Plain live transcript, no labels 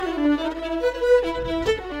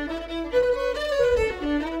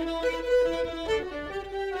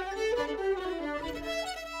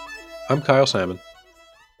I'm Kyle Salmon.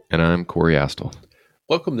 And I'm Corey Astle.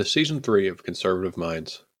 Welcome to Season 3 of Conservative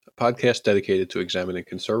Minds, a podcast dedicated to examining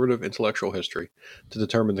conservative intellectual history to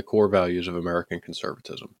determine the core values of American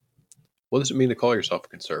conservatism. What does it mean to call yourself a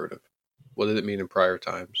conservative? What did it mean in prior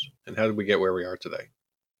times? And how did we get where we are today?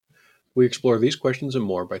 We explore these questions and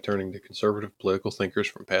more by turning to conservative political thinkers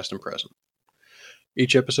from past and present.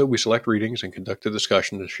 Each episode, we select readings and conduct a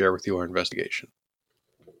discussion to share with you our investigation.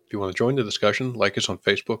 If you want to join the discussion, like us on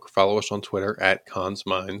Facebook, follow us on Twitter at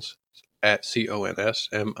ConsMinds, at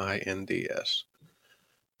CONSMINDS.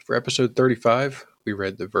 For episode 35, we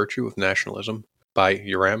read The Virtue of Nationalism by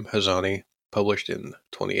Yoram Hazony, published in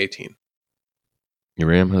 2018.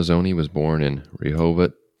 Yoram Hazony was born in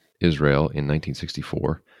Rehovot, Israel in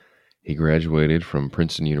 1964. He graduated from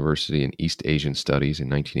Princeton University in East Asian Studies in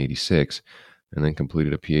 1986 and then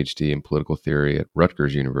completed a PhD in political theory at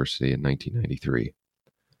Rutgers University in 1993.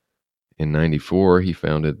 In 1994, he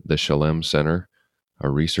founded the Shalem Center, a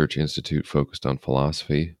research institute focused on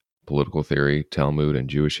philosophy, political theory, Talmud, and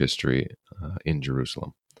Jewish history in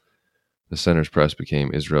Jerusalem. The center's press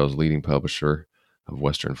became Israel's leading publisher of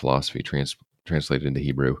Western philosophy translated into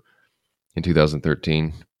Hebrew. In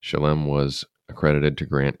 2013, Shalem was accredited to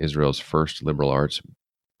grant Israel's first liberal arts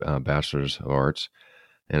bachelor's of arts,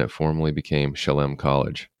 and it formally became Shalem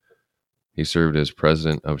College. He served as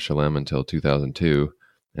president of Shalem until 2002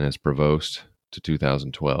 and as provost to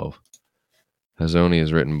 2012. Hazony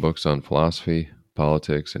has written books on philosophy,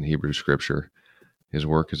 politics, and Hebrew scripture. His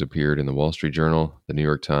work has appeared in the Wall Street Journal, the New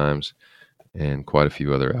York Times, and quite a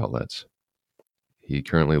few other outlets. He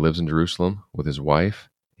currently lives in Jerusalem with his wife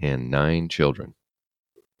and 9 children.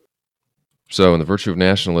 So in The Virtue of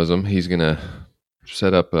Nationalism, he's going to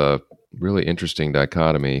set up a really interesting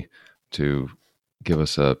dichotomy to give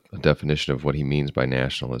us a definition of what he means by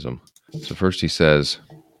nationalism. So first he says,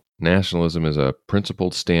 nationalism is a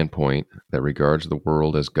principled standpoint that regards the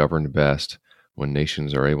world as governed best when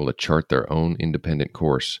nations are able to chart their own independent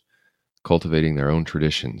course, cultivating their own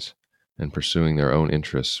traditions, and pursuing their own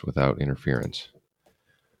interests without interference.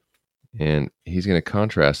 And he's going to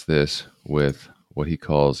contrast this with what he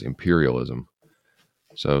calls imperialism.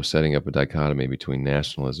 So setting up a dichotomy between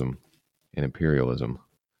nationalism and imperialism.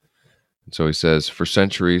 And so he says, for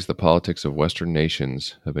centuries, the politics of Western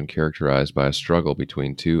nations have been characterized by a struggle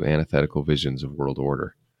between two antithetical visions of world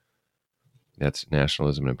order. That's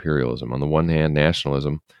nationalism and imperialism. On the one hand,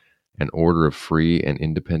 nationalism, an order of free and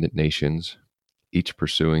independent nations, each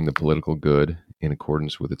pursuing the political good in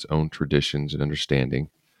accordance with its own traditions and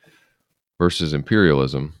understanding, versus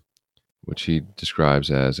imperialism, which he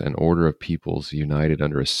describes as an order of peoples united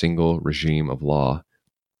under a single regime of law,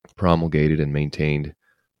 promulgated and maintained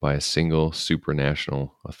by a single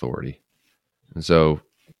supranational authority. And so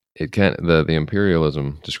the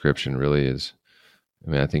imperialism description really is,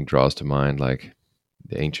 I think draws to mind like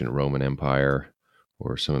the ancient Roman Empire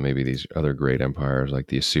or some of maybe these other great empires like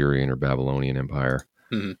the Assyrian or Babylonian Empire.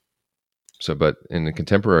 Mm-hmm. So, but in the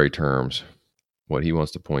contemporary terms, what he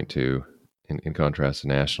wants to point to in contrast to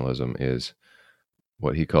nationalism is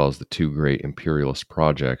what he calls the two great imperialist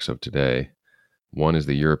projects of today. One is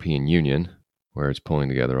the European Union, where it's pulling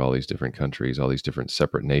together all these different countries, all these different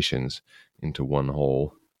separate nations into one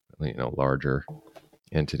whole, larger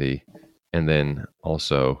entity. And then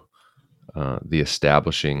also the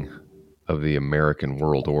establishing of the American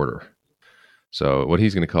world order. So what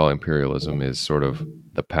he's going to call imperialism is sort of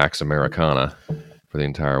the Pax Americana for the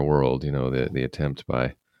entire world, the attempt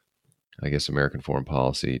by, I guess, American foreign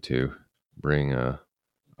policy to bring a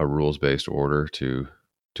rules-based order to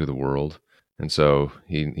the world. And so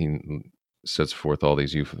he sets forth all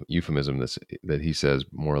these euphemisms that he says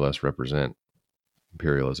more or less represent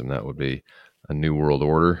imperialism. That would be a new world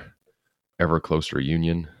order, ever closer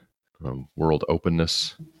union, world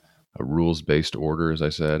openness, a rules-based order, as I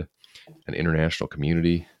said, an international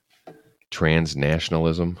community,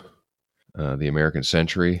 transnationalism, the American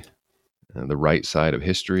century, the right side of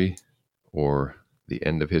history, or the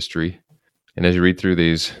end of history. And as you read through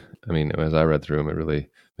these, as I read through them, it really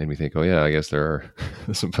made me think, oh yeah, I guess there are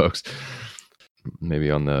some folks maybe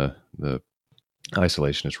on the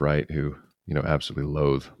isolationist right who, absolutely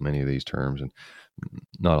loathe many of these terms, and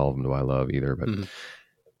not all of them do I love either. But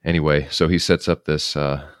anyway, so he sets up this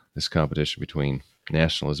this competition between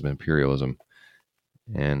nationalism and imperialism.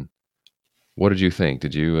 And what did you think?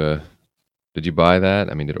 Did you buy that?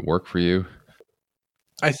 Did it work for you?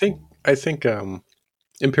 I think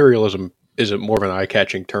imperialism is more of an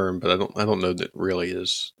eye-catching term, but I don't know that it really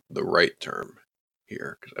is the right term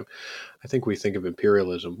here. Because I think we think of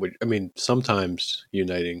imperialism, which sometimes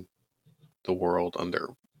uniting the world under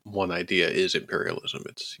one idea is imperialism.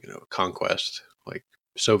 It's conquest, like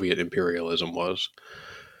Soviet imperialism was.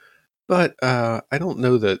 But I don't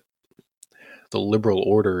know that the liberal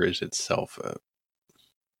order is itself.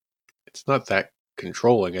 It's not that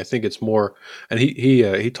controlling. I think it's more, and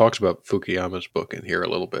he talks about Fukuyama's book in here a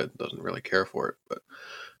little bit. Doesn't really care for it, but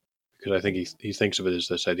because I think he thinks of it as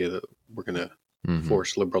this idea that we're going to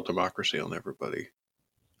force liberal democracy on everybody.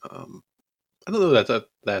 I don't know that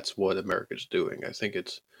that's what America's doing. I think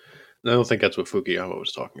it's. I don't think that's what Fukuyama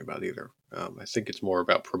was talking about either. I think it's more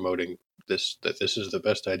about promoting that this is the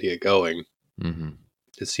best idea going.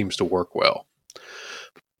 It seems to work well.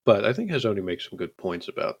 But I think Hazony makes some good points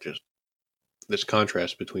about just this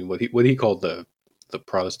contrast between what he called the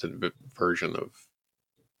Protestant version of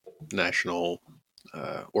national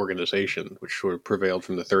organization, which sort of prevailed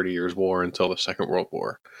from the 30 Years' War until the Second World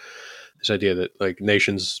War. This idea that like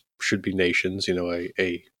nations should be nations,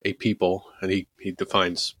 a people, and he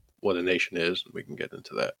defines what a nation is, and we can get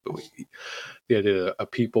into that. But the idea that a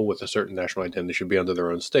people with a certain national identity should be under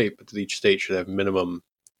their own state, but that each state should have minimum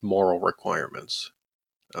moral requirements.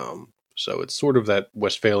 So it's sort of that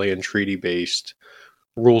Westphalian treaty-based,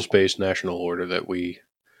 rules-based national order that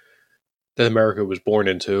America was born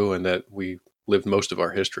into, and that we lived most of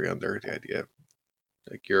our history under. The idea,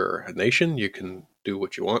 like you're a nation, you can do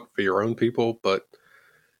what you want for your own people, but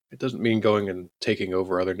it doesn't mean going and taking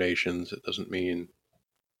over other nations. It doesn't mean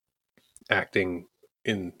acting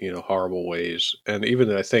in horrible ways, and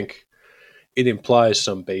even I think it implies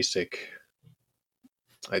some basic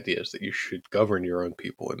ideas that you should govern your own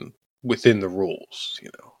people and within the rules,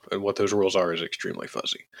 and what those rules are is extremely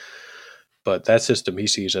fuzzy. But that system he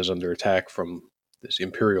sees as under attack from this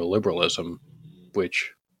imperial liberalism,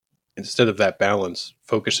 which instead of that balance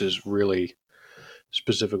focuses really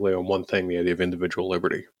specifically on one thing, the idea of individual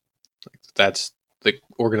liberty. That's the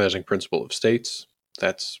organizing principle of states.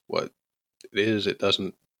 That's what it is. It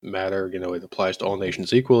doesn't matter, it applies to all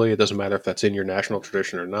nations equally. It doesn't matter if that's in your national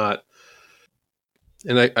tradition or not.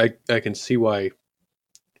 And I can see why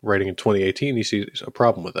writing in 2018 he sees a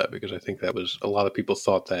problem with that, because I think that was a lot of people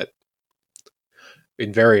thought that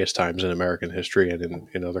in various times in American history and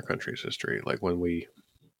in other countries' history, like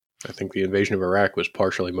I think the invasion of Iraq was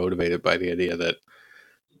partially motivated by the idea that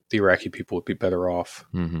the Iraqi people would be better off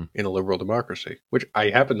in a liberal democracy, which I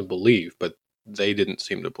happen to believe, but they didn't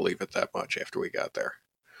seem to believe it that much after we got there.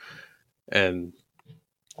 And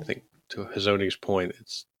I think to Hazony's point,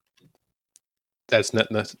 that's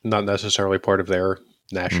not necessarily part of their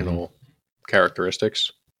national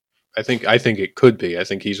characteristics. I think it could be. I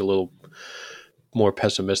think he's a little more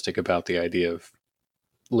pessimistic about the idea of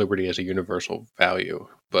liberty as a universal value,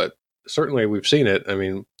 but certainly we've seen it. I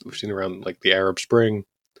mean, we've seen around like the Arab Spring.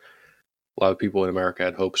 A lot of people in America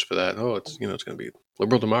had hopes for that. Oh, it's it's going to be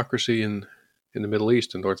liberal democracy in the Middle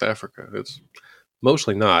East and North Africa. It's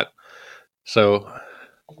mostly not. So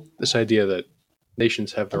this idea that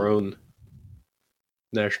nations have their own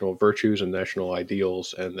national virtues and national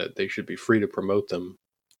ideals, and that they should be free to promote them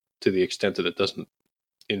to the extent that it doesn't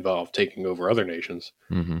involve taking over other nations.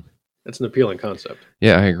 That's an appealing concept.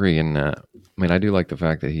 Yeah, I agree. And I do like the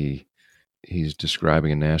fact that he's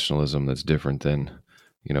describing a nationalism that's different than,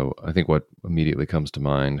 I think what immediately comes to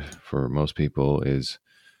mind for most people is,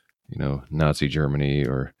 Nazi Germany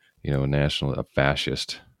or, a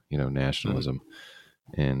fascist, nationalism.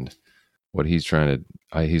 And what he's trying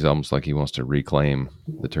to, he's almost like he wants to reclaim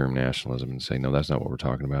the term nationalism and say, no, that's not what we're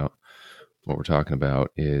talking about. What we're talking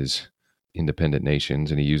about is independent nations.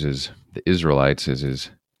 And he uses the Israelites as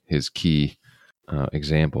his key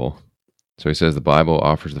example. So he says the Bible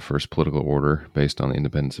offers the first political order based on the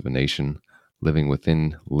independence of a nation living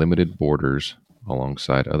within limited borders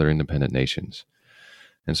alongside other independent nations.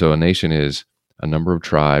 And so a nation is a number of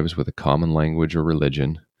tribes with a common language or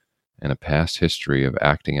religion and a past history of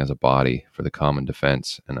acting as a body for the common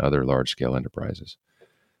defense and other large-scale enterprises.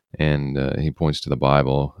 And he points to the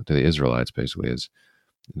Bible, to the Israelites basically, as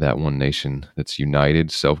that one nation that's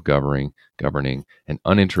united, self-governing, and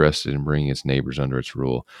uninterested in bringing its neighbors under its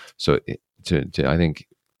rule. So I think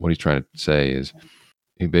what he's trying to say is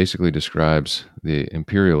he basically describes the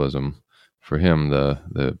imperialism. For him,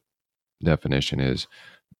 the definition is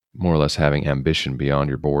more or less having ambition beyond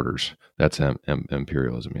your borders. That's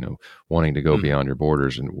imperialism, wanting to go beyond your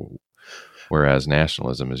borders. And whereas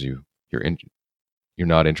nationalism is you're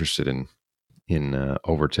not interested in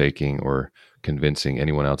overtaking or convincing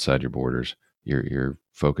anyone outside your borders. You're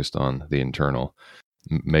focused on the internal,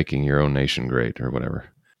 making your own nation great or whatever.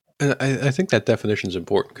 And I think that definition is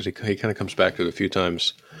important because he kind of comes back to it a few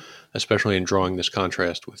times, especially in drawing this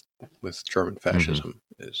contrast with German fascism.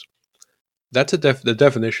 Is that's the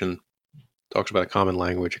definition talks about a common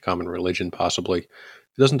language, a common religion, possibly.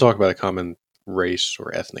 It doesn't talk about a common race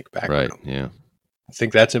or ethnic Right. background. Yeah. I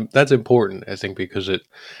think that's important. I think because and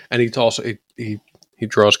he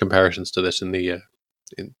draws comparisons to this in the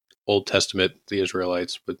in Old Testament, the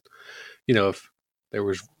Israelites. But if there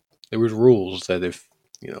was there was rules that if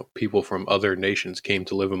people from other nations came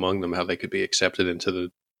to live among them, how they could be accepted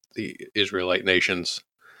into the Israelite nations.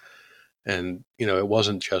 And it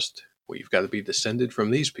wasn't just, well, you've got to be descended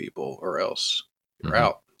from these people or else you're Mm-hmm.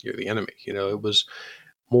 out. You're the enemy. It was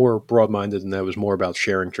more broad-minded, and that was more about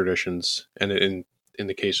sharing traditions, and in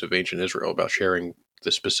the case of ancient Israel, about sharing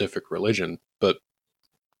the specific religion. But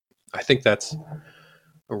I think that's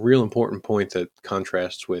a real important point that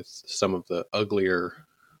contrasts with some of the uglier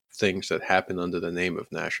things that happen under the name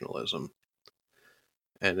of nationalism.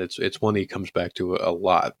 And it's one he comes back to a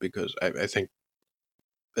lot, because I think,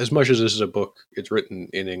 as much as this is a book, it's written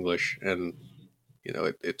in English, and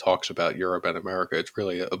it talks about Europe and America. It's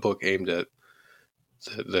really a book aimed at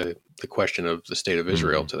the question of the state of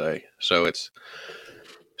Israel Mm-hmm. today.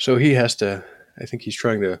 So he has to. I think he's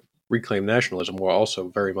trying to reclaim nationalism, while also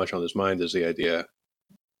very much on his mind is the idea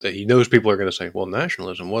that he knows people are going to say, "Well,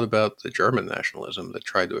 nationalism. What about the German nationalism that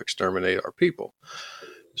tried to exterminate our people?"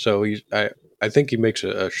 So I think he makes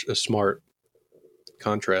a smart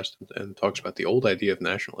contrast, and talks about the old idea of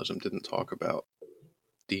nationalism didn't talk about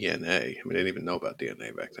DNA. I mean, they didn't even know about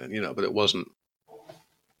DNA back then, but it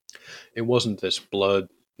wasn't this blood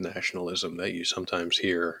nationalism that you sometimes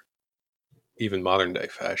hear even modern day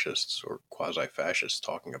fascists or quasi fascists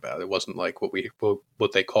talking about. It wasn't like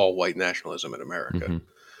what they call white nationalism in America Mm-hmm.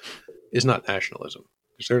 is not nationalism,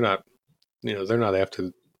 because they're not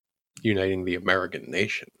after uniting the American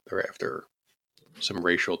nation. They're after some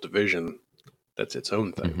racial division that's its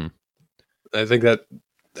own thing. Mm-hmm. I think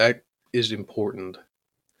that is important.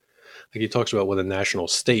 Like, he talks about what a national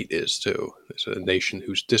state is too. It's a nation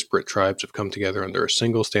whose disparate tribes have come together under a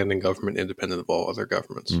single standing government, independent of all other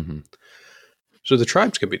governments. Mm-hmm. So the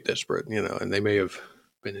tribes can be disparate, and they may have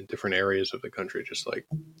been in different areas of the country. Just like,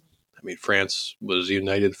 I mean, France was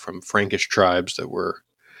united from Frankish tribes that were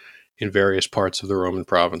in various parts of the Roman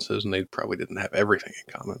provinces, and they probably didn't have everything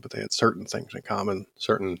in common, but they had certain things in common,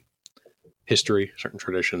 certain history, certain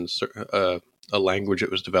traditions, a language that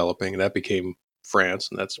was developing, and that became France,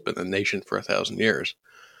 and that's been a nation for 1,000 years.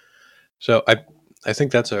 So I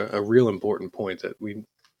think that's a real important point, that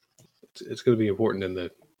it's going to be important in the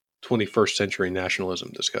 21st century nationalism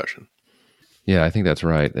discussion. Yeah, I think that's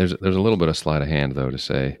right. There's a little bit of sleight of hand, though, to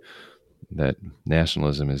say that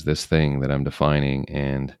nationalism is this thing that I'm defining,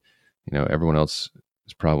 and everyone else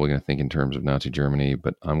is probably going to think in terms of Nazi Germany,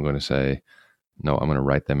 but I'm going to say no. I'm going to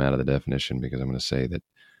write them out of the definition, because I'm going to say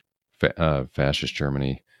that fascist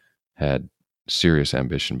Germany had serious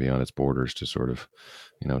ambition beyond its borders to sort of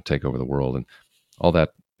take over the world, and all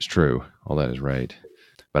that is true. All that is right,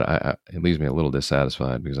 but it leaves me a little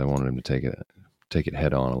dissatisfied, because I wanted him to take it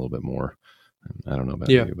head on a little bit more. I don't know about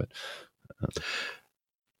Yeah. you, but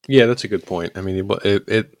Yeah, that's a good point. I mean,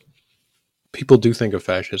 people do think of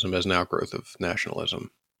fascism as an outgrowth of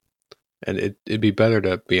nationalism, and it'd be better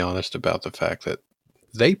to be honest about the fact that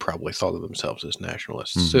they probably thought of themselves as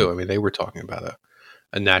nationalists mm-hmm. too. I mean, they were talking about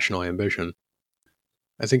a national ambition.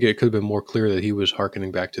 I think it could have been more clear that he was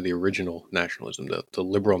hearkening back to the original nationalism, the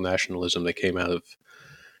liberal nationalism that came out of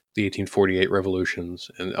the 1848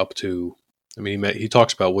 revolutions and up to. I mean, he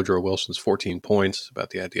talks about Woodrow Wilson's 14 points about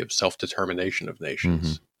the idea of self-determination of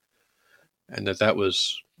nations, and that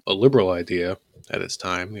was a liberal idea at its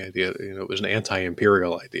time. The idea, it was an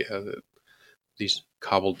anti-imperial idea, that these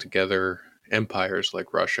cobbled together empires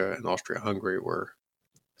like Russia and Austria-Hungary were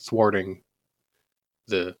thwarting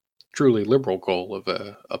the truly liberal goal of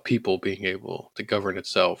a people being able to govern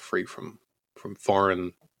itself free from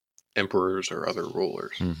foreign emperors or other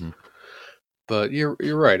rulers. Mm-hmm. But you're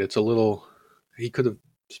right. It's a little. He could have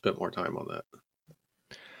spent more time on that.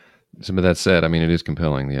 So, but that said, I mean, it is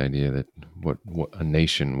compelling, the idea that what a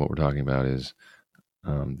nation, what we're talking about, is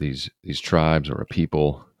these tribes or a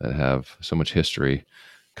people that have so much history,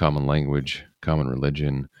 common language, common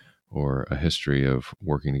religion, or a history of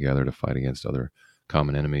working together to fight against other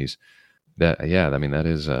common enemies. That, yeah, I mean, that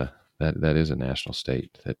is a national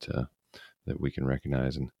state that we can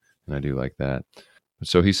recognize, and I do like that.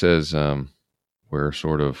 So he says where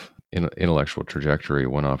sort of intellectual trajectory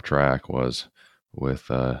went off track was with,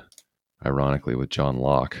 ironically, with John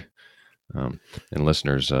Locke. And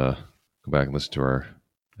listeners, go back and listen to our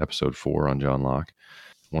episode 4 on John Locke,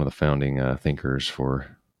 one of the founding thinkers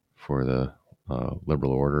for the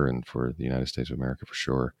liberal order and for the United States of America, for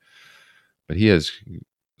sure. But he has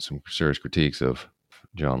some serious critiques of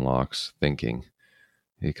John Locke's thinking.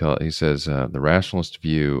 He says the rationalist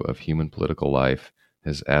view of human political life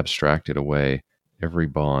has abstracted away every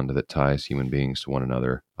bond that ties human beings to one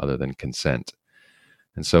another other than consent.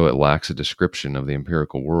 And so it lacks a description of the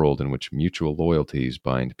empirical world in which mutual loyalties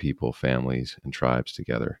bind people, families, and tribes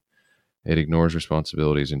together. It ignores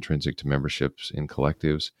responsibilities intrinsic to memberships in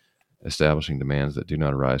collectives, establishing demands that do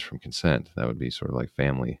not arise from consent. That would be sort of like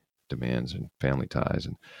family demands and family ties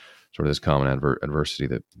and sort of this common adversity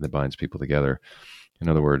that binds people together. In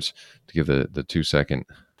other words, to give the 2-second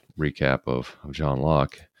recap of John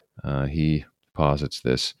Locke, he posits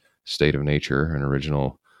this state of nature, an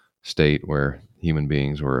original state where human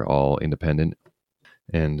beings were all independent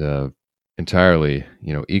and entirely,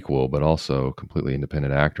 equal, but also completely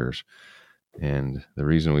independent actors. And the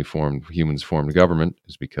reason humans formed government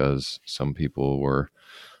is because some people were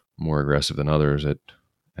more aggressive than others at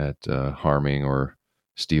harming or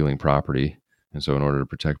stealing property. And so, in order to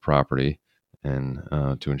protect property and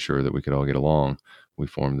to ensure that we could all get along, we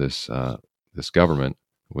formed this government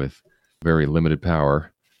with very limited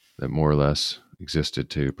power that more or less existed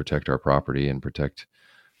to protect our property and protect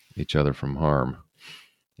each other from harm.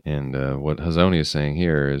 And what Hazony is saying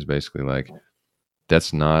here is basically like,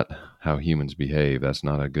 that's not how humans behave. That's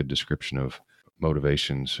not a good description of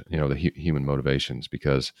motivations, the human motivations,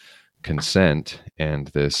 because consent and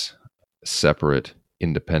this separate,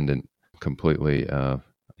 independent, completely,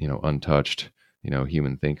 untouched,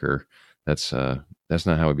 human thinker, that's not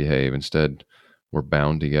how we behave. Instead, we're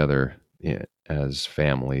bound together as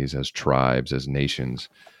families, as tribes, as nations,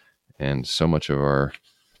 and so much of our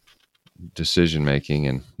decision making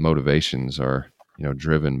and motivations are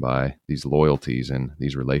driven by these loyalties and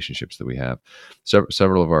these relationships that we have.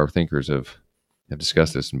 Several of our thinkers have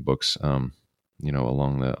discussed this in books,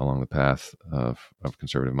 along the path of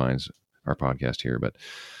conservative minds, our podcast here.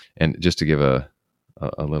 And just to give a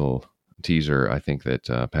little teaser, I think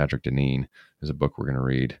that Patrick Deneen is a book we're going to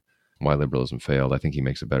read, Why Liberalism Failed. I think he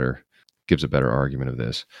gives a better argument of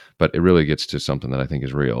this, but it really gets to something that I think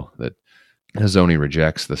is real, that Hazony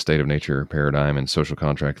rejects the state of nature paradigm and social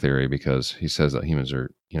contract theory because he says that humans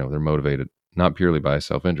are, they're motivated not purely by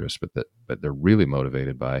self-interest, but they're really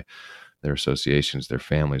motivated by their associations, their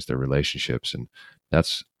families, their relationships,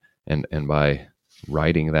 and by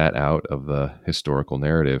writing that out of the historical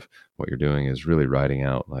narrative, what you're doing is really writing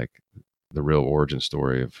out like the real origin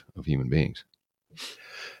story of human beings.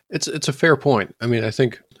 It's a fair point. I mean, I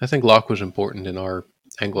think Locke was important in our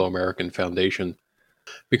Anglo-American foundation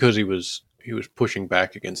because he was pushing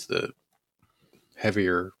back against the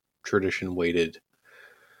heavier tradition-weighted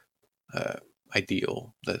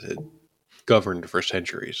ideal that had governed for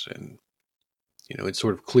centuries, and it's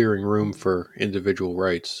sort of clearing room for individual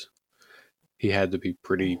rights. He had to be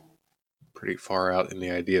pretty far out in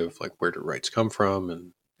the idea of like, where do rights come from,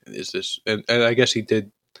 and is this, and I guess he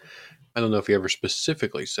did. I don't know if he ever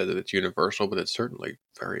specifically said that it's universal, but it's certainly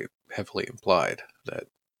very heavily implied that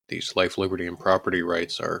these life, liberty, and property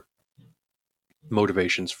rights are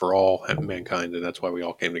motivations for all mankind, and that's why we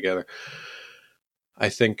all came together. I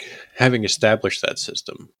think having established that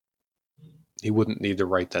system, he wouldn't need to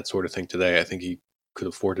write that sort of thing today. I think he could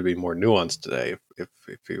afford to be more nuanced today if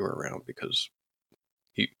he were around, because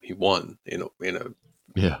he won in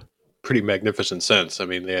a pretty magnificent sense. I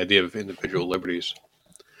mean, the idea of individual liberties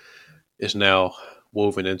is now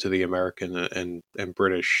woven into the American and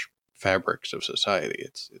British fabrics of society.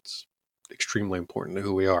 It's extremely important to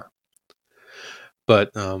who we are.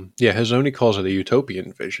 But Hazony calls it a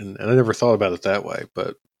utopian vision, and I never thought about it that way.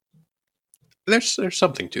 But there's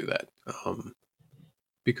something to that,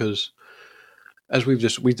 because as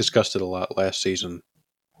we discussed it a lot last season,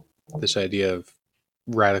 this idea of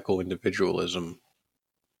radical individualism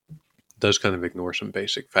does kind of ignore some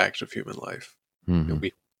basic facts of human life. Mm-hmm.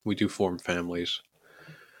 We do form families,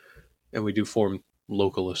 and we do form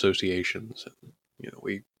local associations. And,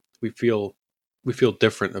 we feel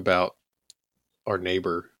different about our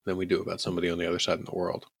neighbor than we do about somebody on the other side of the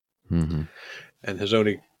world. Mm-hmm. And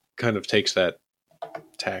Hazony kind of takes that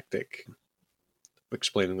tactic,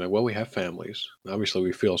 explaining that, well, we have families. Obviously,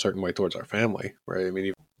 we feel a certain way towards our family, right? I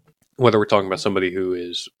mean, whether we're talking about somebody who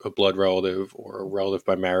is a blood relative or a relative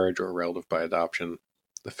by marriage or a relative by adoption,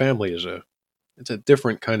 the family is it's a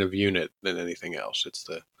different kind of unit than anything else.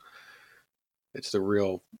 It's the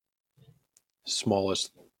real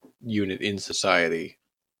smallest unit in society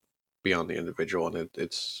beyond the individual, and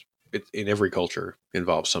it's in every culture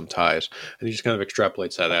involves some ties, and he just kind of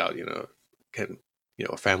extrapolates that out.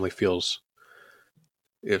 A family feels,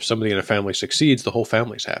 if somebody in a family succeeds, the whole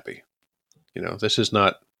family's happy.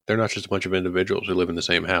 They're not just a bunch of individuals who live in the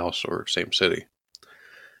same house or same city.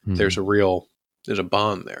 Mm-hmm. There's a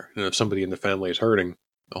bond there, and if somebody in the family is hurting,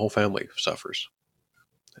 the whole family suffers,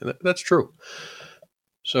 and that's true.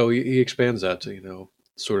 So he expands that to,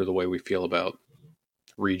 sort of the way we feel about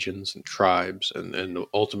regions and tribes and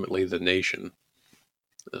ultimately the nation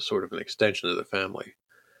as sort of an extension of the family.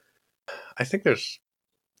 I think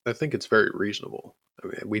I think it's very reasonable. I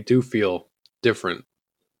mean, we do feel different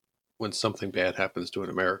when something bad happens to an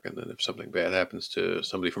American than if something bad happens to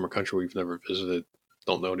somebody from a country we've never visited,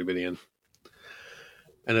 don't know anybody in.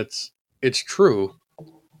 And it's true.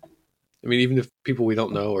 I mean, even if people we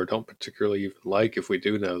don't know or don't particularly even like, if we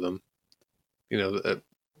do know them,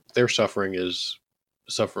 their suffering is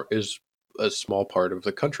a small part of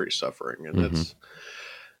the country's suffering, and Mm-hmm.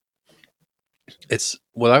 it's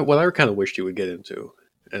what I kind of wished you would get into,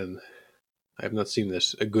 and I have not seen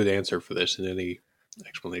a good answer for this in any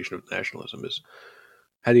explanation of nationalism is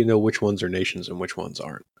how do you know which ones are nations and which ones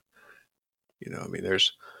aren't? I mean,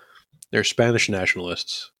 there's Spanish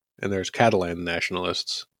nationalists and there's Catalan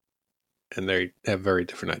nationalists, and they have very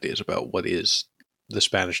different ideas about what is the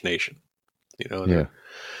Spanish nation. Yeah.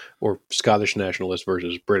 Or Scottish nationalists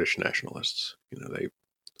versus British nationalists.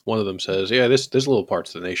 One of them says, "Yeah, this little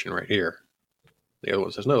part's the nation right here." The other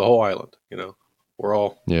one says, "No, the whole island."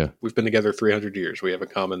 Yeah. We've been together 300 years. We have a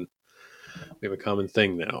common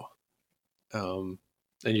thing now. And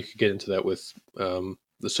you could get into that with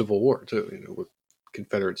the Civil War too. With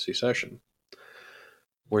Confederate secession,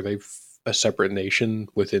 were they a separate nation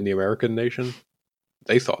within the American nation?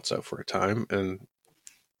 They thought so for a time, and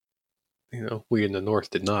we in the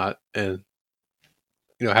North did not. And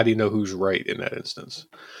how do you know who's right in that instance?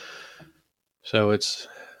 So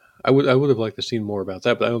I would have liked to see more about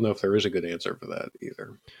that, but I don't know if there is a good answer for that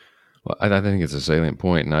either. Well, I think it's a salient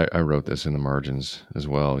point, and I wrote this in the margins as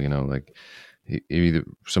well. Like he either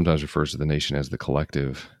sometimes refers to the nation as the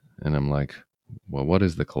collective, and I'm like, well, what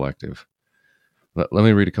is the collective? Let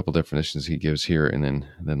me read a couple definitions he gives here, and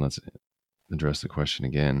then let's address the question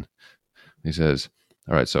again. He says,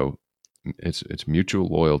 all right, so it's mutual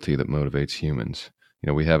loyalty that motivates humans.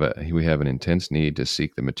 We have an intense need to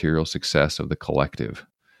seek the material success of the collective.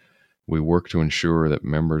 We work to ensure that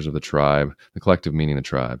members of the tribe, the collective meaning the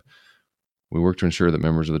tribe, we work to ensure that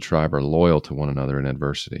members of the tribe are loyal to one another in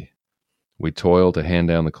adversity. We toil to hand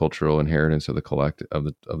down the cultural inheritance of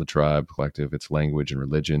the tribe collective, its language and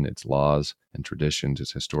religion, its laws and traditions,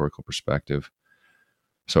 its historical perspective.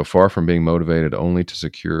 So far from being motivated only to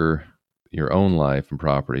secure your own life and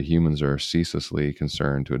property, humans are ceaselessly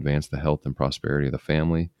concerned to advance the health and prosperity of the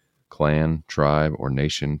family, clan, tribe, or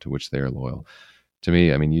nation to which they are loyal. To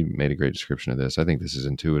me, I mean, you made a great description of this. I think this is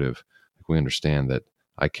intuitive. Like, we understand that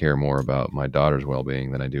I care more about my daughter's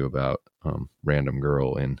well-being than I do about random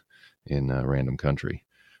girl in random country,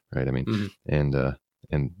 right? I mean, Mm-hmm.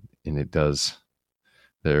 and it does.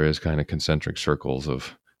 There is kind of concentric circles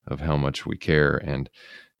of how much we care, and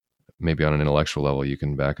maybe on an intellectual level, you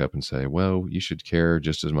can back up and say, well, you should care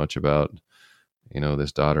just as much about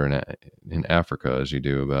this daughter in Africa as you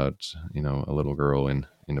do about a little girl in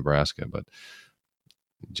Nebraska, but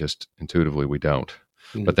just intuitively we don't.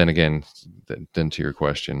 Mm-hmm. But then again, then to your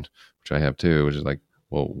question, which I have too, which is like,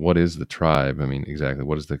 well, what is the tribe? I mean, exactly,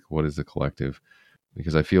 what is the collective?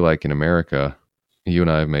 Because I feel like in America, you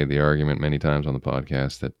and I have made the argument many times on the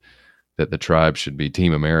podcast that the tribe should be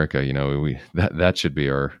Team America. That should be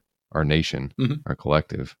our nation, Mm-hmm. our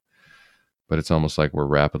collective. But it's almost like we're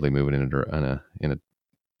rapidly moving in a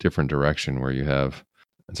different direction where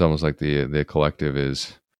it's almost like the collective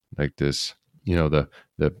is like this. The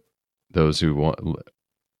those who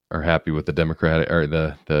are happy with the democratic or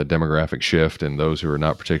the demographic shift, and those who are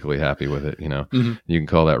not particularly happy with it. Mm-hmm. You can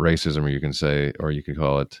call that racism, or you could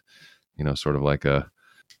call it, sort of like a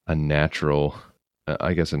natural,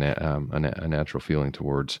 I guess, a natural feeling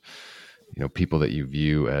towards, people that you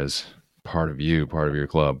view as part of you, part of your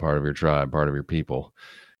club, part of your tribe, part of your people.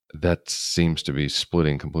 That seems to be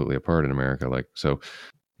splitting completely apart in America. Like, so,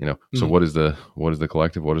 so Mm-hmm. what is the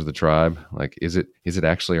collective? What is the tribe? Like, is it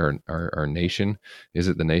actually our nation? Is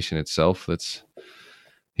it the nation itself?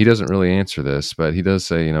 He doesn't really answer this, but he does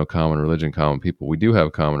say, common religion, common people. We do have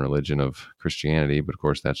a common religion of Christianity, but of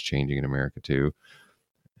course that's changing in America too.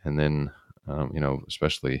 And then,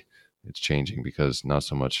 especially it's changing because not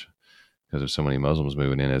so much because of so many Muslims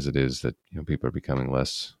moving in as it is that, people are becoming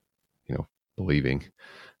less, believing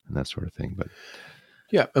and that sort of thing. But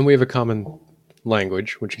Yeah, and we have a common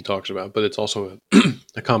language, which he talks about, but it's also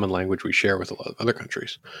a common language we share with a lot of other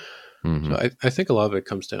countries. So mm-hmm. I think a lot of it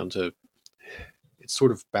comes down to it's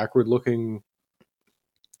sort of backward looking,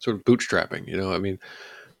 sort of bootstrapping. I mean,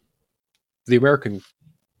 the American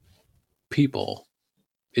people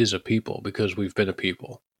is a people because we've been a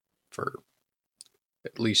people for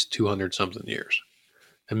at least 200 something years,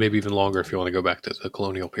 and maybe even longer if you want to go back to the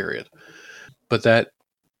colonial period. But that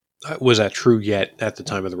was that true yet at the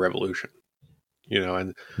time of the revolution?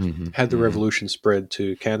 And Hmm. had the Hmm. revolution spread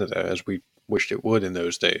to Canada as we wished it would in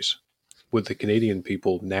those days, would the Canadian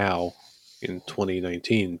people now in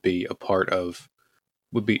 2019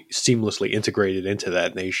 would be seamlessly integrated into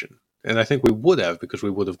that nation? And I think we would have, because we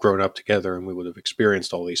would have grown up together and we would have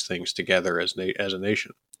experienced all these things together as a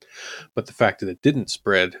nation. But the fact that it didn't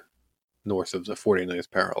spread north of the 49th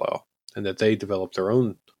parallel, and that they developed their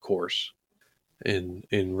own course in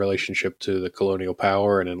relationship to the colonial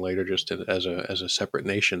power, and then later just as a separate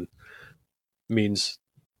nation, means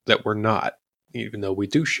that we're not, even though we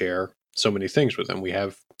do share so many things with them.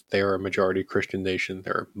 They are a majority Christian nation.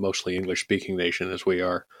 They're a mostly English speaking nation as we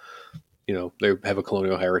are. They have a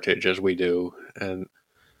colonial heritage as we do,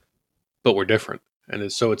 but we're different. And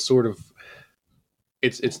it's sort of,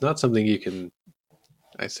 it's not something you can,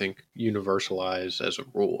 I think, universalize as a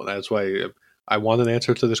rule. And that's why I want an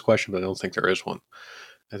answer to this question, but I don't think there is one.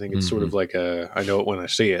 I think it's sort Hmm. of like I know it when I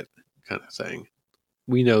see it kind of thing.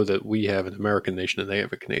 We know that we have an American nation and they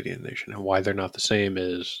have a Canadian nation, and why they're not the same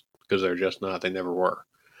is because they're just not. They never were.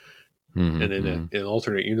 Hmm. And Hmm. in an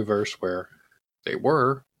alternate universe where they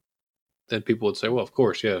were, then people would say, well, of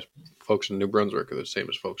course, yes, folks in New Brunswick are the same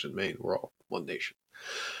as folks in Maine. We're all one nation.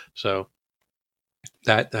 So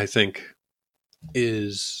that, I think,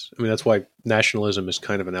 that's why nationalism is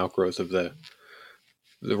kind of an outgrowth of the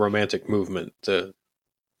Romantic movement, the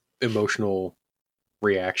emotional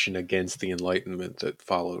reaction against the Enlightenment that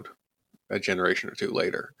followed a generation or two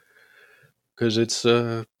later. Because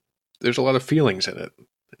there's a lot of feelings in it.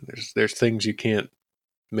 There's things you can't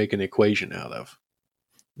make an equation out of.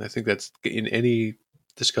 And I think that's in any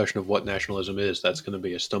discussion of what nationalism is, that's going to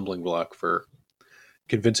be a stumbling block for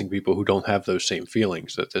convincing people who don't have those same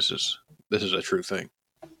feelings that this is a true thing.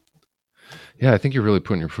 Yeah, I think you're really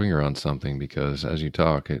putting your finger on something, because as you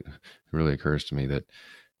talk, it really occurs to me that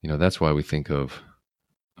that's why we think of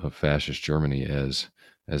fascist Germany as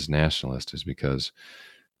nationalist, is because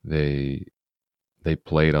they they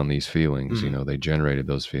played on these feelings. Mm. They generated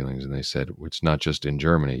those feelings, and they said it's not just in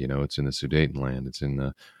Germany. It's in the Sudetenland, it's in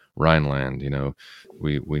the Rhineland.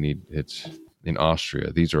 We need it's in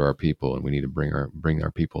Austria. These are our people, and we need to bring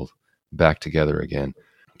our people back together again.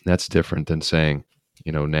 That's different than saying,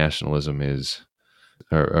 nationalism is,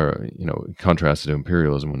 or contrasted to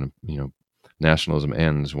imperialism, when nationalism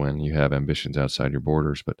ends when you have ambitions outside your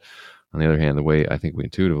borders. But on the other hand, the way I think we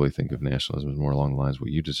intuitively think of nationalism is more along the lines of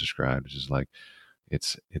what you just described, which is like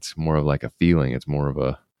it's more of like a feeling. It's more of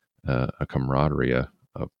a camaraderie,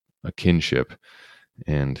 a kinship,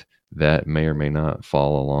 and that may or may not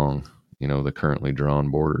fall along the currently drawn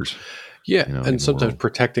borders Yeah, in and the sometimes world.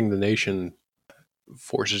 protecting the nation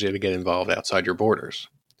forces you to get involved outside your borders.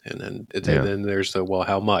 And Yeah. then there's the, well,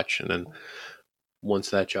 how much? And then once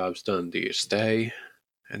that job's done, do you stay?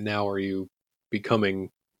 And now are you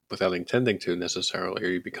becoming, without intending to necessarily, are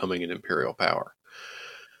you becoming an imperial power?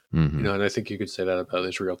 Hmm. And I think you could say that about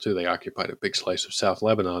Israel too. They occupied a big slice of South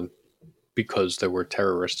Lebanon because there were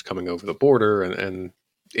terrorists coming over the border and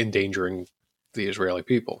endangering the Israeli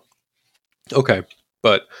people. Okay,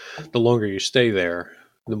 but the longer you stay there,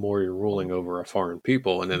 the more you're ruling over a foreign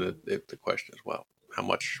people, and then the question is, well, how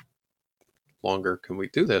much longer can we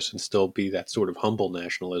do this and still be that sort of humble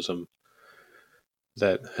nationalism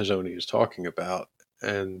that Hazoni is talking about?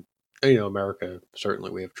 And America, certainly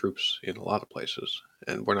we have troops in a lot of places,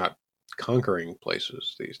 and we're not conquering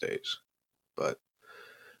places these days. But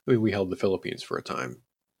we held the Philippines for a time,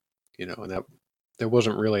 and that there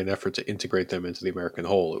wasn't really an effort to integrate them into the American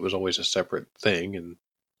whole. It was always a separate thing, and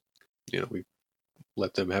we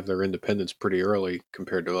let them have their independence pretty early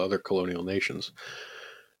compared to other colonial nations.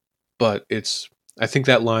 But I think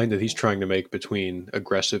that line that he's trying to make between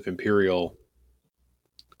aggressive imperial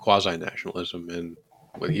quasi nationalism and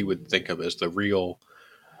what he would think of as the real,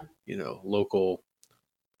 local,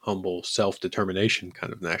 humble self determination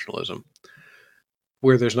kind of nationalism,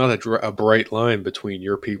 where there's not a bright line between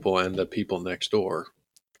your people and the people next door,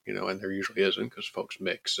 and there usually isn't because folks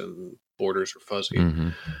mix and borders are fuzzy. Hmm.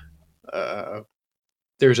 Uh,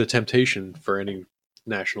 there's a temptation for any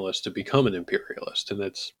nationalist to become an imperialist, and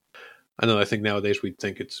I know, I think nowadays we'd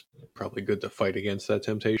think it's probably good to fight against that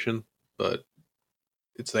temptation, but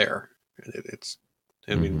it's there. And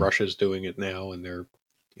I mean, Hmm. Russia's doing it now, and they're,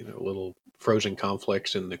 little frozen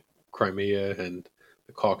conflicts in the Crimea and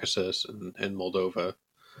the Caucasus and Moldova.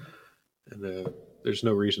 And there's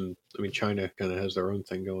no reason. I mean, China kind of has their own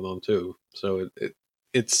thing going on too. So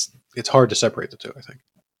it's hard to separate the two. I think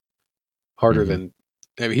harder Hmm. than,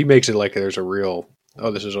 I mean, he makes it like there's a real, oh,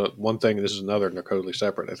 this is one thing and this is another, and they're totally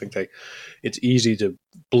separate. I think it's easy to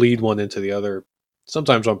bleed one into the other,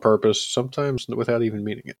 sometimes on purpose, sometimes without even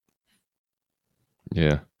meaning it.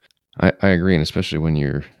 Yeah, I agree, and especially when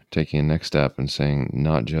you're taking a next step and saying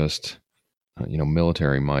not just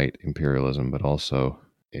military might imperialism, but also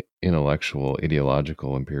intellectual,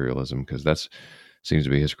 ideological imperialism, because that's seems to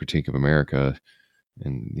be his critique of America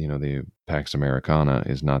and the Pax Americana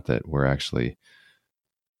is not that we're actually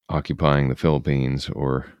occupying the Philippines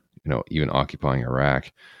or even occupying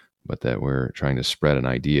Iraq, but that we're trying to spread an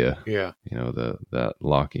idea, Yeah. that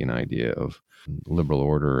Lockean idea of liberal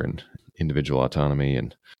order and individual autonomy,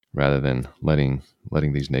 and rather than letting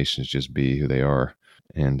these nations just be who they are.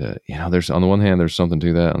 And there's, on the one hand, there's something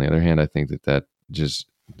to that. On the other hand, I think that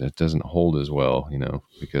doesn't hold as well,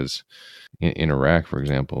 because in Iraq, for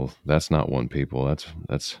example, that's not one people.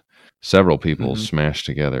 That's several people Hmm. smashed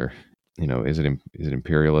together. Is it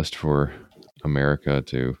imperialist for America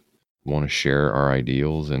to want to share our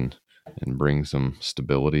ideals and bring some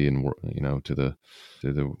stability and to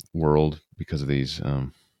the world because of these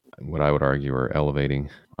what I would argue are elevating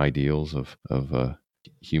ideals of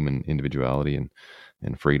human individuality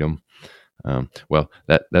and freedom. Well,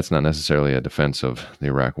 that's not necessarily a defense of the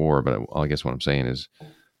Iraq War, but I guess what I'm saying is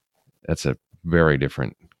that's a very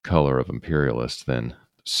different color of imperialist than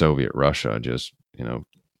Soviet Russia just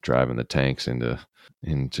driving the tanks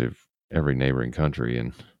into every neighboring country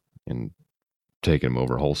and taking them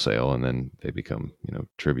over wholesale, and then they become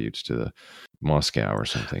tributes to the Moscow or I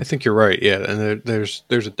something. think you're right. Yeah, and there's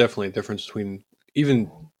definitely a difference between even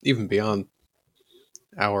beyond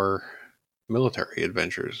our military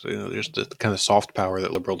adventures. There's the kind of soft power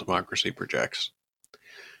that liberal democracy projects.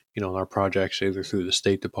 In our projects, either through the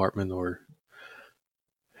State Department or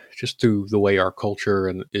just through the way our culture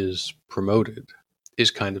and is promoted,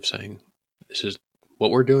 is kind of saying, "This is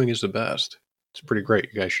what we're doing is the best. It's pretty great.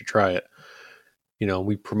 You guys should try it."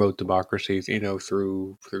 We promote democracy,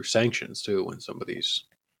 through sanctions too. When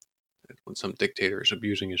some dictator is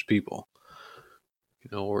abusing his people,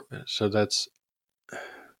 so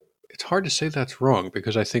it's hard to say that's wrong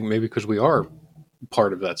because I think maybe because we are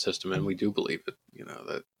part of that system and we do believe it,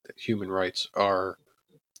 that human rights are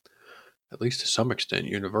at least to some extent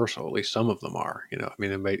universal. At least some of them are. I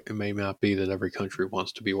mean, it may not be that every country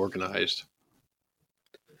wants to be organized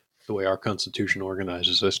the way our Constitution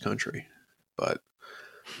organizes this country, but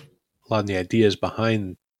a lot of the ideas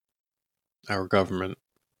behind our government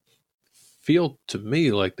feel to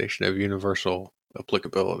me like they should have universal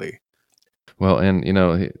applicability. Well, and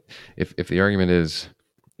if the argument is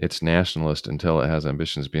it's nationalist until it has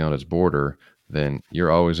ambitions beyond its border, then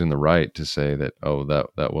you're always in the right to say that, oh,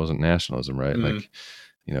 that wasn't nationalism, right? Mm, Like,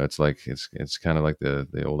 it's like it's kind of like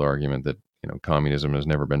the old argument that communism has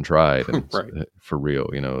never been tried, and it's, right. for real,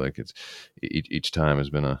 like it's each time has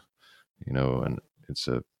been a and it's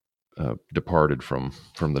a departed from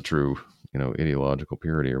the true ideological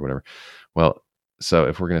purity or whatever. Well, so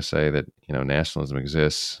if we're going to say that nationalism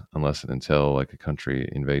exists unless and until like a country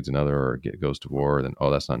invades another or goes to war, then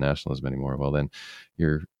that's not nationalism anymore. Well, then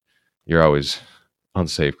you're always on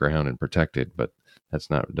safe ground and protected, but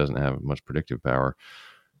doesn't have much predictive power.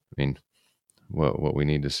 I mean, what we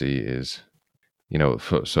need to see is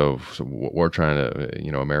so we're trying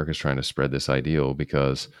to America's trying to spread this ideal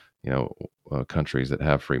because countries that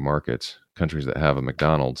have free markets, countries that have a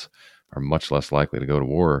McDonald's, are much less likely to go to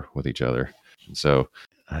war with each other. And so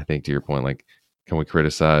I think, to your point, like, can we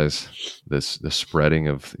criticize the spreading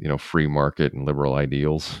of free market and liberal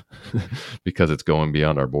ideals because it's going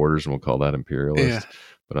beyond our borders, and we'll call that Yeah. imperialist?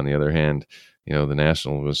 But on the other hand, the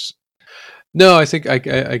national was No, I think I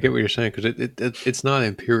get what you're saying because it's not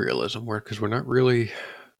imperialism, because we're not really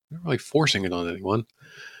forcing it on anyone.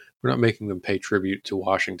 We're not making them pay tribute to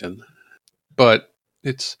Washington, but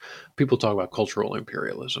it's people talk about cultural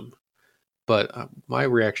imperialism. But my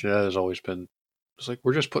reaction to that has always been, it's like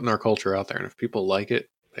we're just putting our culture out there, and if people like it,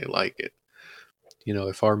 they like it.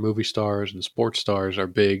 If our movie stars and sports stars are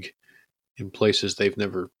big in places they've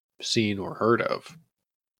never seen or heard of,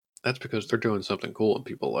 that's because they're doing something cool and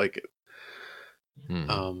people like it. hmm,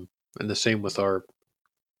 Um, and the same with our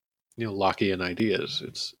Lockean ideas.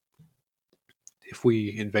 It's if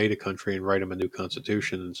we invade a country and write them a new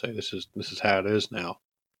constitution and say this is how it is now,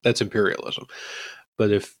 that's imperialism.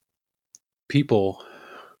 But if people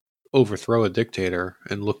overthrow a dictator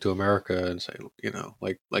and look to America and say,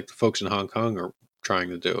 like the folks in Hong Kong are trying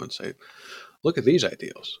to do, and say, look at these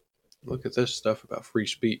ideals, look at this stuff about free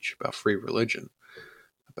speech, about free religion,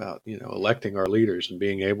 about electing our leaders and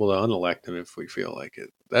being able to unelect them if we feel like it.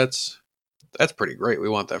 That's pretty great. We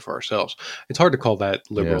want that for ourselves. It's hard to call that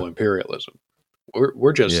yeah, liberal imperialism.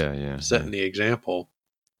 We're just yeah, yeah, yeah. setting the example,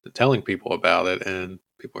 telling people about it, and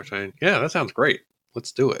people are saying, "Yeah, that sounds great.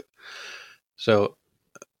 Let's do it." So,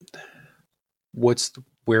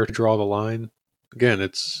 where to draw the line? again,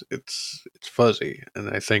 it's fuzzy, and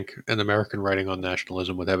I think an American writing on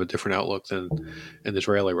nationalism would have a different outlook than an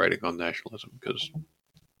Israeli writing on nationalism. Because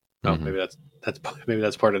oh, Hmm. that's maybe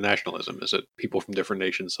that's part of nationalism is that people from different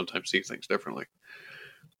nations sometimes see things differently.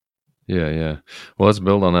 Yeah, yeah. Well, let's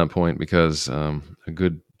build on that point because a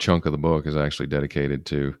good chunk of the book is actually dedicated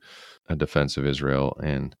to a defense of Israel,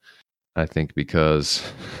 and I think because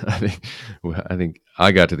I think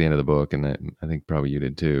I got to the end of the book, and I think probably you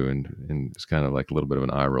did too, and it's kind of like a little bit of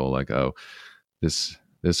an eye roll, like, oh, this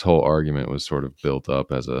whole argument was sort of built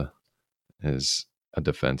up as a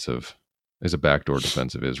defensive, as a backdoor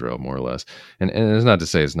defense of Israel, more or less. And it's not to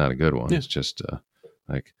say it's not a good one. Yeah. It's just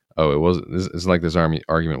like, oh, it wasn't. It's like this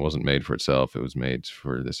argument wasn't made for itself. It was made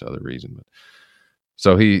for this other reason. But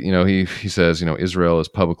so he says, Israel is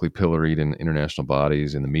publicly pilloried in international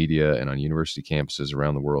bodies, in the media, and on university campuses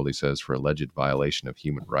around the world. He says for alleged violation of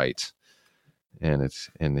human rights, and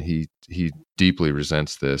he deeply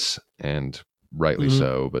resents this, and rightly Hmm.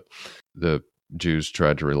 so. But the Jews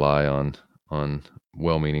tried to rely on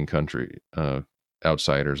well-meaning country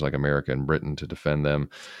outsiders like America and Britain to defend them,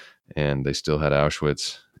 and they still had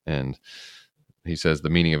Auschwitz. And he says the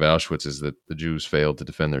meaning of Auschwitz is that the Jews failed to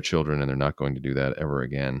defend their children, and they're not going to do that ever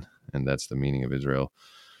again. And that's the meaning of Israel.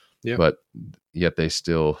 Yeah. But yet they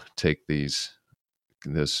still take this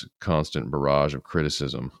constant barrage of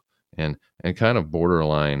criticism and kind of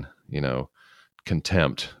borderline,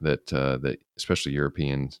 contempt that especially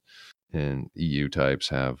Europeans and EU types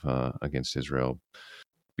have against Israel,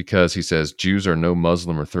 because he says Jews are no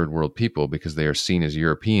Muslim or third world people because they are seen as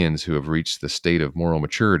Europeans who have reached the state of moral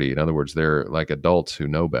maturity. In other words, they're like adults who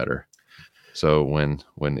know better. So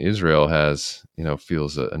when Israel has,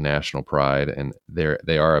 feels a national pride, and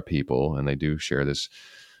they are a people, and they do share this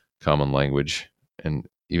common language, and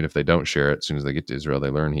even if they don't share it, as soon as they get to Israel, they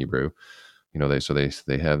learn Hebrew.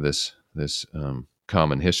 They have this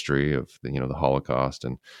common history of the Holocaust,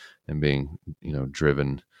 and being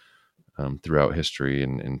driven throughout history,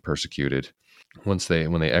 and persecuted. When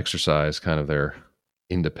they exercise kind of their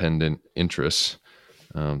independent interests,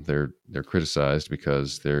 they're criticized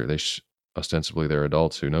because ostensibly they're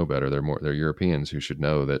adults who know better. They're Europeans who should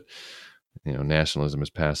know that nationalism is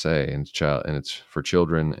passe, and it's for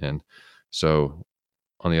children. And so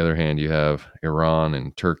on the other hand, you have Iran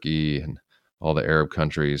and Turkey and all the Arab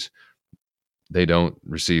countries. They don't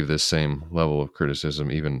receive this same level of criticism,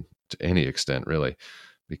 even to any extent, really,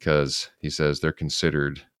 because he says they're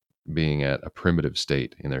considered being at a primitive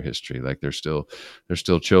state in their history. Like they're still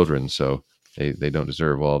children, so they don't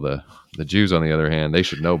deserve all the Jews. On the other hand, they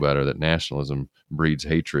should know better that nationalism breeds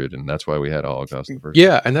hatred, and that's why we had a Holocaust in the first place.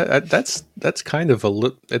 Yeah, and that's kind of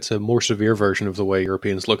it's a more severe version of the way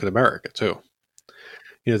Europeans look at America too.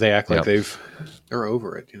 They act like Yeah. they're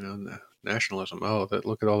over it. Nationalism. Oh,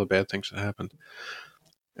 look at all the bad things that happened.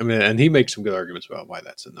 I mean, and he makes some good arguments about why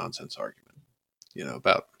that's a nonsense argument.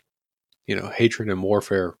 About hatred and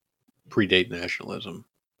warfare predate nationalism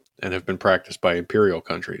and have been practiced by imperial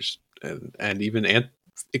countries and even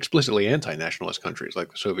explicitly anti-nationalist countries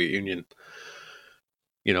like the Soviet Union.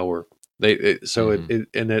 Where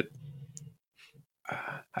Hmm.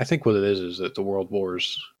 I think what it is that the world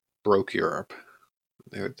wars broke Europe.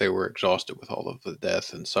 They were exhausted with all of the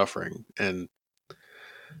death and suffering, and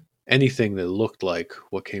anything that looked like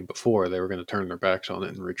what came before, they were going to turn their backs on it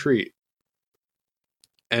and retreat.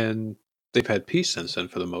 And they've had peace since then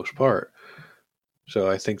for the most part. So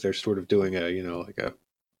I think they're sort of doing like a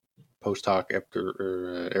post hoc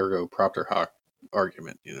ergo propter hoc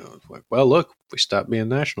argument. It's like, well, look, we stopped being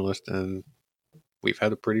nationalist and we've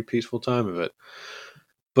had a pretty peaceful time of it.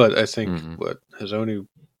 But I think Hmm. what Hazoni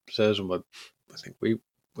says and what I think we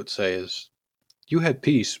would say is you had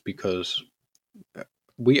peace because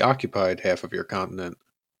we occupied half of your continent.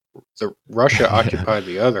 Russia Yeah. occupied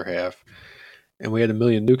the other half, and we had a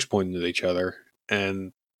million nukes pointing at each other.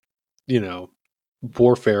 And you know,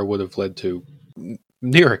 warfare would have led to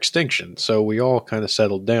near extinction. So we all kind of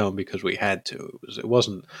settled down because we had to. It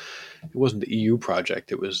wasn't the EU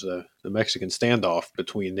project. It was the Mexican standoff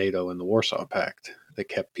between NATO and the Warsaw Pact that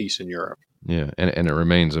kept peace in Europe. Yeah, and it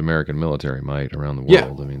remains American military might around the Yeah,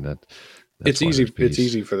 world. I mean that's it's why there's easy. It's peace.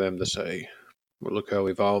 easy for them to say, "Well, look how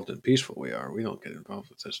evolved and peaceful we are. We don't get involved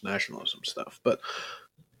with this nationalism stuff." But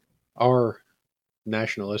our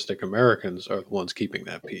nationalistic Americans are the ones keeping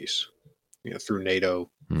that peace. Through NATO,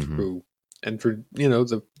 Hmm. through and through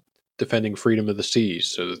the defending freedom of the seas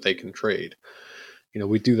so that they can trade.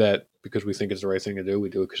 We do that because we think it's the right thing to do. We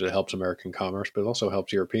do it because it helps American commerce, but it also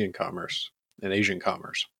helps European commerce and Asian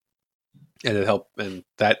commerce, and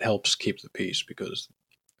that helps keep the peace because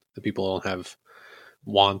the people don't have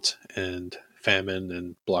want and famine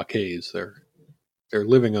and blockades. they're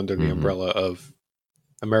living under the Mm-hmm. umbrella of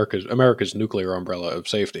America's nuclear umbrella of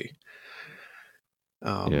safety.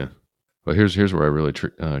 Yeah. Well, here's where I really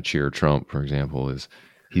cheer Trump, for example, is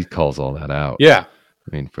he calls all that out. Yeah.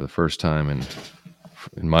 I mean, for the first time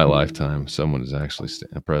in my lifetime, someone is actually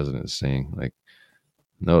a president is saying like,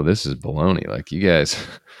 no, this is baloney. Like, you guys,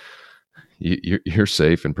 you're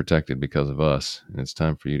safe and protected because of us, and it's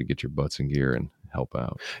time for you to get your butts in gear and help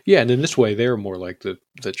out. Yeah, and in this way, they're more like the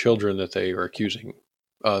children that they are accusing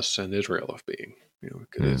us and Israel of being.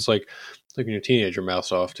 It's like when your teenager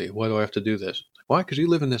mouths off to you, "Why do I have to do this?" Why? Because you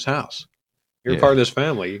live in this house. You're part of this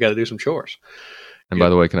family. You got to do some chores. And by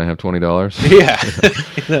the way, can I have $20? Yeah.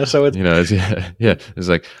 So it's it's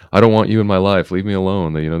like, I don't want you in my life. Leave me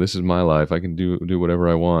alone. This is my life. I can do whatever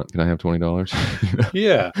I want. Can I have $20?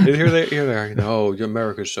 Yeah. And here they are. Oh,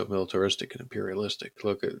 America's so militaristic and imperialistic.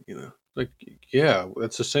 Look at yeah,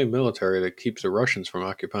 that's the same military that keeps the Russians from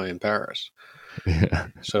occupying Paris. Yeah.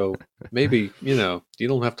 So maybe you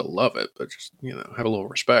don't have to love it, but just have a little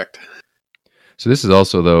respect. So this is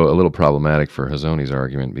also, though, a little problematic for Hazony's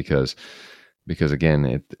argument because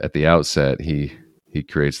again, at the outset, he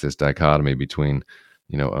creates this dichotomy between,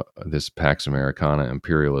 this Pax Americana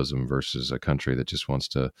imperialism versus a country that just wants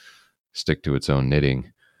to stick to its own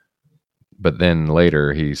knitting. But then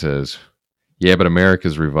later he says, yeah, but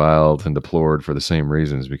America's reviled and deplored for the same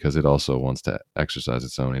reasons because it also wants to exercise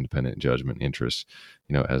its own independent judgment interests,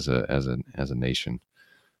 as a nation.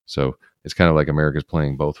 So it's kind of like America's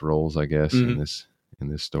playing both roles, I guess, in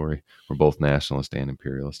this story. We're both nationalist and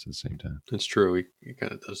imperialist at the same time. That's true. He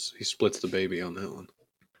kind of does. He splits the baby on that one.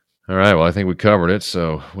 All right. Well, I think we covered it.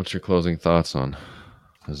 So what's your closing thoughts on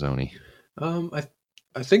Hazony?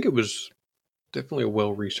 I think it was definitely a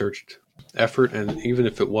well-researched effort, and even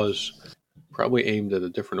if it was probably aimed at a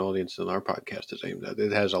different audience than our podcast is aimed at,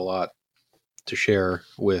 it has a lot to share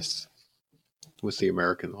with the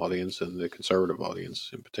American audience and the conservative audience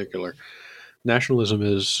in particular. Nationalism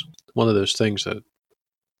is one of those things that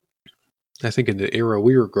I think in the era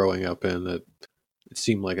we were growing up in, that it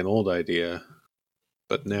seemed like an old idea,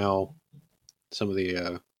 but now some of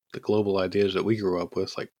the global ideas that we grew up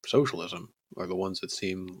with, like socialism, are the ones that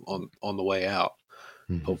seem on the way out,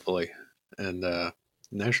 hopefully. And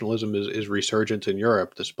nationalism is resurgent in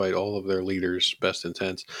Europe, despite all of their leaders' best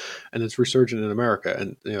intents, and it's resurgent in America.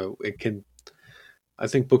 And it can. I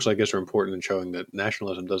think books like this are important in showing that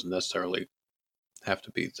nationalism doesn't necessarily have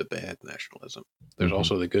to be the bad nationalism. There's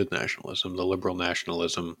also the good nationalism, the liberal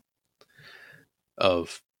nationalism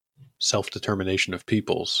of self-determination of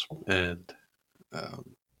peoples, and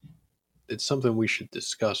it's something we should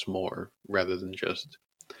discuss more rather than just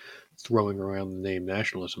throwing around the name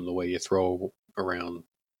nationalism the way you throw around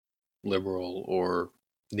liberal or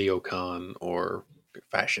neocon or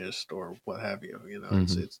fascist or what have you.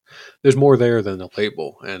 It's there's more there than the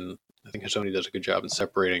label, and I think Hazony does a good job in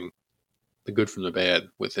separating the good from the bad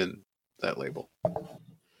within that label.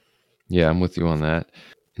 Yeah, I'm with you on that,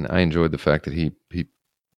 and I enjoyed the fact that he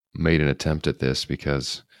made an attempt at this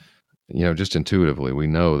because just intuitively we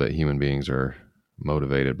know that human beings are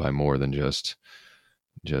motivated by more than just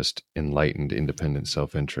enlightened independent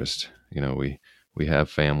self-interest. We have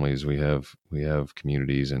families, we have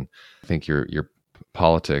communities, and I think your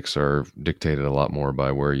politics are dictated a lot more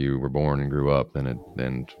by where you were born and grew up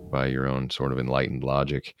than by your own sort of enlightened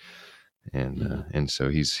logic. And so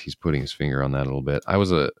he's putting his finger on that a little bit. I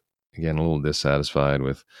was a little dissatisfied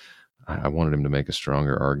with. I wanted him to make a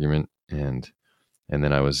stronger argument, and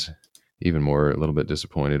then I was even more a little bit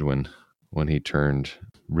disappointed when he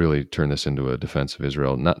really turned this into a defense of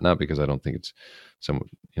Israel. Not because I don't think it's somewhat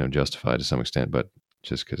justified to some extent, but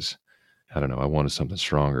just because I don't know. I wanted something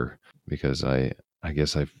stronger because I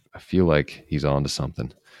guess I feel like he's on to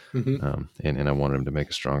something, and I wanted him to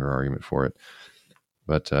make a stronger argument for it.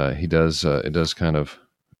 But he does. It does kind of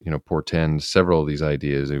portend several of these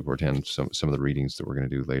ideas. They portend some of the readings that we're going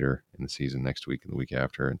to do later in the season, next week and the week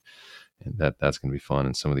after, and that's going to be fun.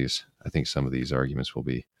 And I think some of these arguments will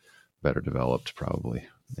be better developed probably,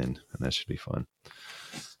 and that should be fun.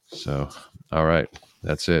 So, all right,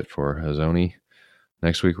 that's it for Hazony.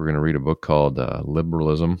 Next week, we're going to read a book called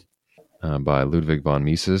Liberalism by Ludwig von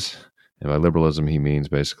Mises. And by liberalism, he means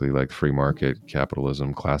basically like free market,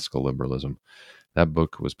 capitalism, classical liberalism. That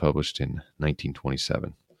book was published in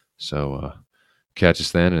 1927. So catch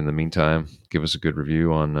us then. In the meantime, give us a good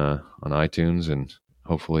review on iTunes, and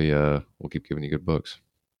hopefully we'll keep giving you good books.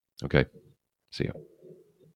 Okay, see you.